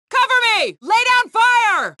Hey! Lay down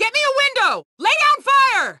fire! Get me a window! Lay down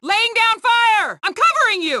fire! Laying down fire! I'm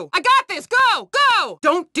covering you! I got this! Go! Go!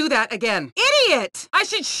 Don't do that again. Idiot! I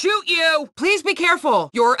should shoot you! Please be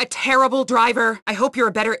careful. You're a terrible driver. I hope you're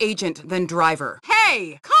a better agent than driver.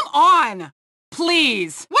 Hey! Come on!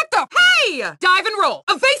 Please. What the? Hey! Dive and roll.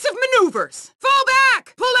 Evasive maneuvers. Fall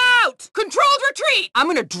back. Pull out. Controlled retreat. I'm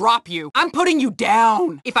gonna drop you. I'm putting you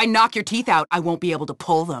down. If I knock your teeth out, I won't be able to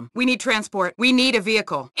pull them. We need transport. We need a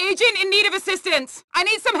vehicle. Agent in need of assistance. I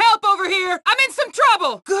need some help over here. I'm in some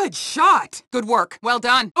trouble. Good shot. Good work. Well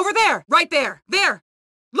done. Over there. Right there. There.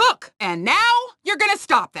 Look, and now you're gonna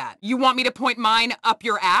stop that. You want me to point mine up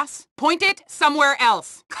your ass? Point it somewhere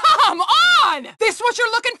else. Come on! This what you're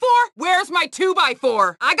looking for? Where's my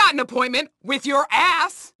 2x4? I got an appointment with your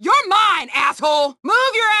ass. You're mine, asshole.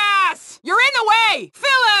 Move your ass. You're in the way.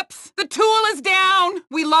 Phillips, the tool is down.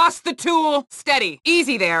 We lost the tool. Steady.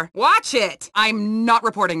 Easy there. Watch it. I'm not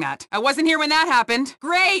reporting that. I wasn't here when that happened.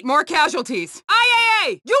 Great, more casualties.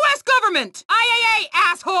 IAA, U.S. government. IAA,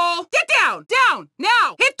 asshole. Get down. Down.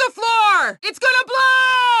 Now. Hit the floor! It's gonna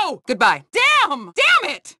blow! Goodbye. Damn!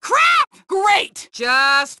 Damn it! Crap! Great!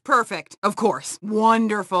 Just perfect. Of course.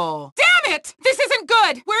 Wonderful. Damn it! This isn't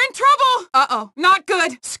good! We're in trouble! Uh-oh. Not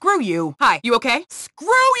good. Screw you. Hi, you okay? Screw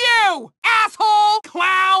you! Asshole!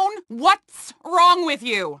 Clown! What's wrong with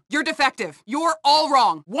you? You're defective. You're all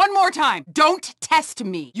wrong. One more time. Don't test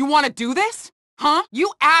me. You wanna do this? Huh?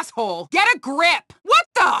 You asshole! Get a grip! What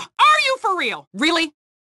the? Are you for real? Really?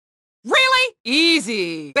 Really?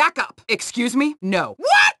 Easy. Back up. Excuse me? No.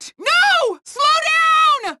 What? No! Slow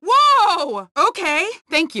down! Whoa! Okay.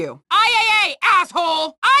 Thank you. IAA,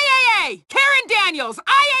 asshole! IAA! Karen Daniels!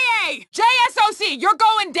 IAA! JSOC, you're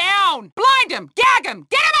going down! Blind him! Gag him!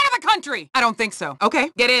 Get him out of the country! I don't think so. Okay.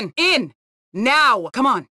 Get in. In! Now! Come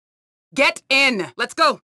on. Get in! Let's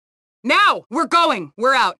go. Now! We're going.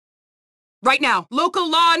 We're out. Right now. Local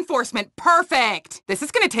law enforcement. Perfect. This is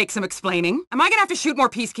gonna take some explaining. Am I gonna have to shoot more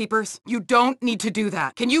peacekeepers? You don't need to do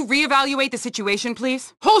that. Can you reevaluate the situation,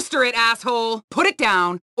 please? Holster it, asshole. Put it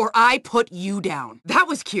down, or I put you down. That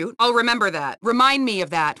was cute. I'll remember that. Remind me of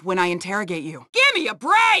that when I interrogate you. Give me a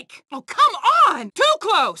break! Oh, come on! Too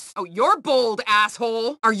close! Oh, you're bold,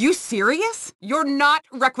 asshole. Are you serious? You're not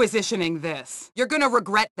requisitioning this. You're gonna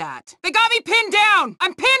regret that. They got me pinned down!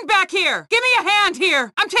 I'm pinned back here! Give me a hand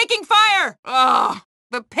here! I'm taking fire! Ugh.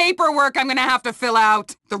 The paperwork I'm gonna have to fill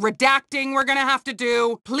out. The redacting we're gonna have to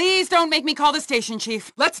do. Please don't make me call the station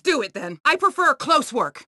chief. Let's do it then. I prefer close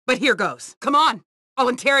work. But here goes. Come on. I'll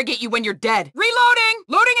interrogate you when you're dead. Reloading!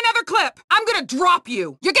 Loading another clip! I'm gonna drop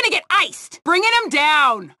you! You're gonna get iced! Bringing him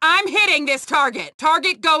down! I'm hitting this target.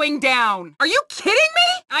 Target going down. Are you kidding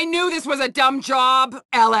me? I knew this was a dumb job.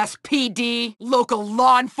 LSPD, local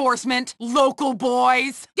law enforcement, local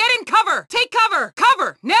boys. Get in cover! Take cover!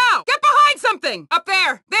 Cover! Now! Get behind something! Up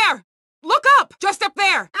there! There! Look up! Just up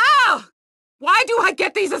there! Ow! Why do I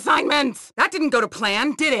get these assignments? That didn't go to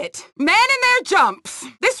plan, did it? Men and their jumps.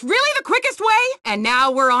 This really the quickest way? And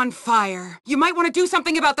now we're on fire. You might want to do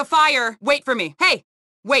something about the fire. Wait for me. Hey,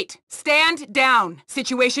 wait. Stand down.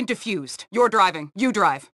 Situation diffused. You're driving. You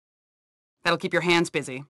drive. That'll keep your hands busy.